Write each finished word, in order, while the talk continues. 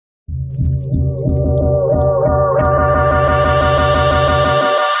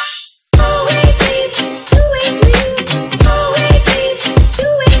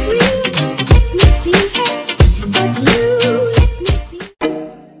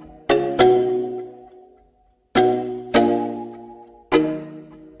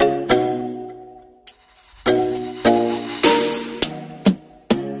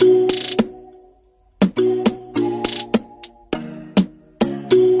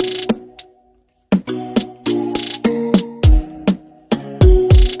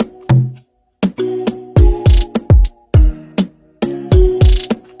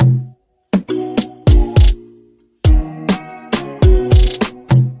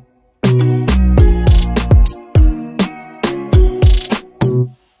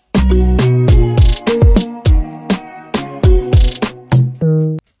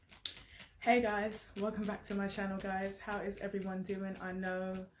Welcome back to my channel, guys. How is everyone doing? I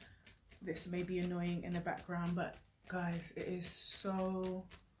know this may be annoying in the background, but guys, it is so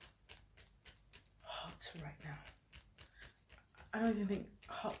hot right now. I don't even think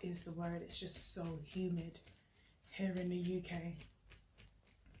hot is the word, it's just so humid here in the UK.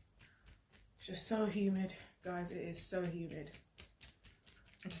 It's just so humid, guys. It is so humid.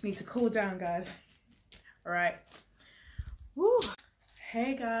 I just need to cool down, guys. All right. Woo.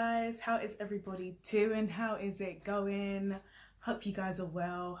 Hey guys, how is everybody doing? How is it going? Hope you guys are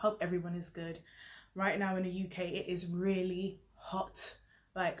well. Hope everyone is good. Right now in the UK, it is really hot.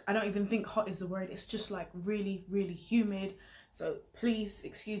 Like, I don't even think hot is the word. It's just like really, really humid. So please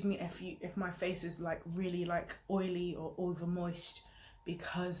excuse me if my face is like really like oily or over moist,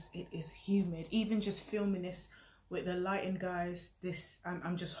 because it is humid. Even just filming this with the lighting, guys,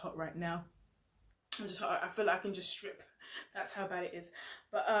 I'm just hot right now. I'm just hot. I feel like I can just strip. That's how bad it is.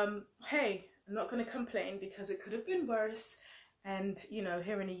 But hey, I'm not gonna complain because it could have been worse. And you know,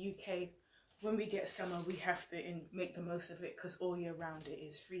 here in the UK, when we get summer, we have to make the most of it, because all year round it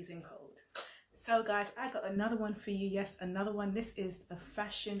is freezing cold. So guys, I got another one for you. Yes, another one. This is a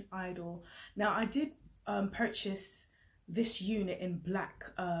Fashion Idol. Now I did purchase this unit in black.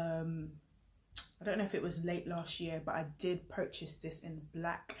 I don't know if it was late last year, but I did purchase this in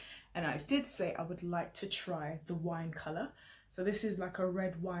black, and I did say I would like to try the wine color. So this is like a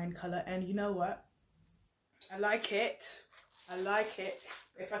red wine color, and you know what, I like it. I like it.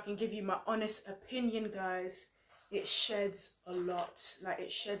 If I can give you my honest opinion, guys, it sheds a lot. Like,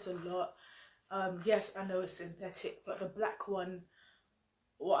 it sheds a lot. Yes, I know it's synthetic, but the black one,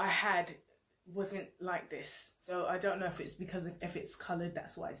 what I had, wasn't like this. So I don't know if it's because if it's colored,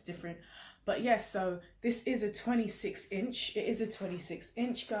 that's why it's different. But yes, so this is a 26 inch. It is a 26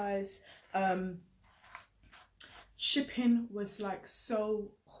 inch, guys. Shipping was like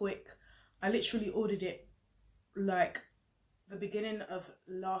so quick. I literally ordered it like the beginning of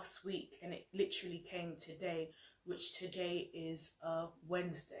last week, and it literally came today, which today is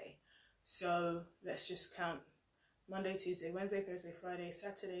Wednesday. So let's just count: Monday, Tuesday, Wednesday, Thursday, Friday,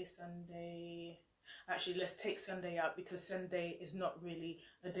 Saturday, Sunday. Actually, let's take Sunday out, because Sunday is not really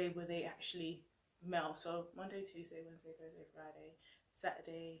a day where they actually mail. So Monday, Tuesday, Wednesday, Thursday, Friday,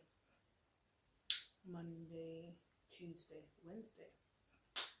 Saturday, Monday, Tuesday, Wednesday.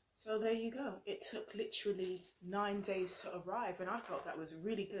 So there you go. It took literally 9 days to arrive, and I thought that was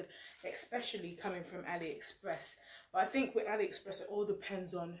really good, especially coming from Aliexpress. But I think with Aliexpress, it all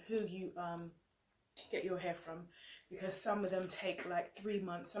depends on who you get your hair from, because some of them take like 3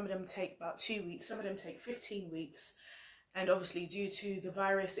 months, some of them take about 2 weeks, some of them take 15 weeks, and obviously due to the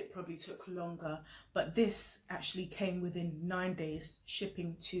virus it probably took longer. But this actually came within 9 days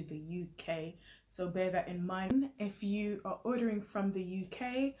shipping to the UK, so bear that in mind. If you are ordering from the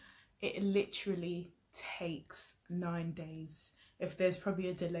UK, it literally takes 9 days. If there's probably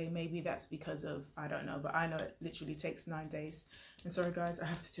a delay, maybe that's because of, I don't know, but I know it literally takes 9 days. And sorry guys, I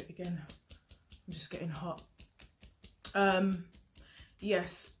have to do it again. I'm just getting hot.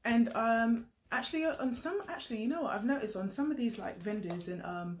 Yes, and actually on some, you know what I've noticed on some of these like vendors in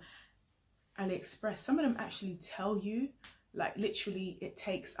Aliexpress, some of them actually tell you, like, literally it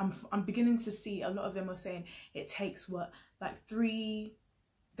takes, I'm beginning to see a lot of them are saying it takes what, like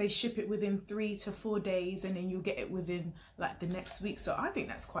they ship it within 3 to 4 days, and then you'll get it within like the next week. So I think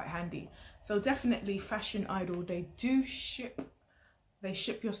that's quite handy. So definitely Fashion Idol, they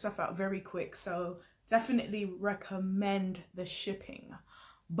ship your stuff out very quick, so definitely recommend the shipping.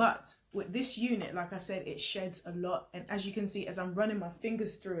 But with this unit, like I said, it sheds a lot, and as you can see, as I'm running my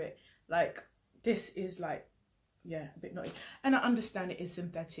fingers through it, like, this is like, yeah, a bit naughty. And I understand it is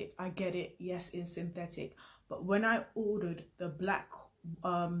synthetic, I get it, yes, it's synthetic. But when I ordered the black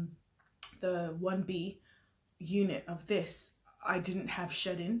the 1B unit of this, I didn't have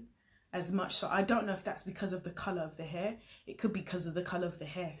shedding as much. So I don't know if that's because of the color of the hair. It could be because of the color of the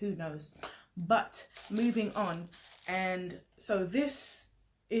hair, who knows. But moving on, and so this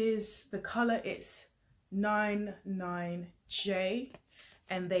is the color, it's 99J,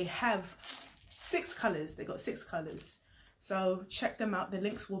 and they have 6 colors. They got 6 colors, so check them out. The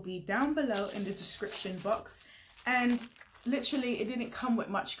links will be down below in the description box. And literally it didn't come with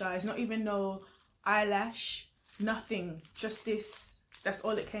much, guys, not even no eyelash, nothing, just this. That's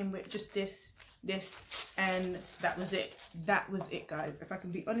all it came with, just this, and that was it. That was it, guys. If I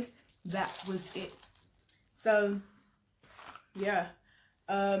can be honest, that was it. So yeah,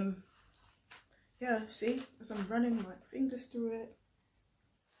 yeah, see, as I'm running my fingers through it,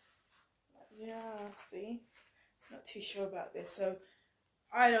 yeah, see, not too sure about this. So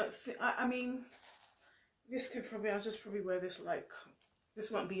I don't think, I mean, this could probably, I'll just probably wear this like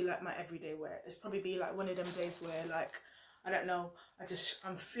This won't be like my everyday wear. It's probably be like one of them days where, like, I don't know,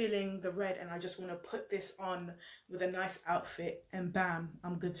 I'm feeling the red and I just want to put this on with a nice outfit and bam,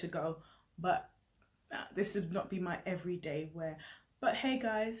 I'm good to go. But this would not be my everyday wear. But hey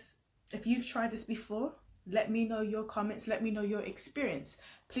guys, if you've tried this before, let me know your comments. Let me know your experience.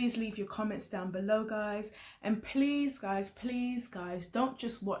 Please leave your comments down below, guys. And please guys, don't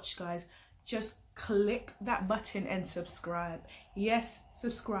just watch, guys. Just click that button and subscribe. Yes,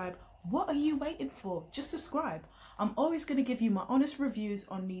 subscribe. What are you waiting for? Just subscribe. I'm always going to give you my honest reviews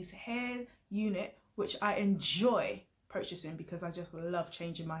on these hair unit, which I enjoy purchasing because I just love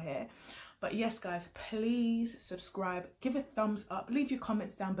changing my hair. But yes, guys, please subscribe, give a thumbs up, leave your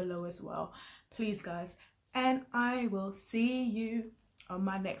comments down below as well. Please, guys. And I will see you on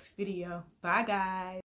my next video. Bye, guys.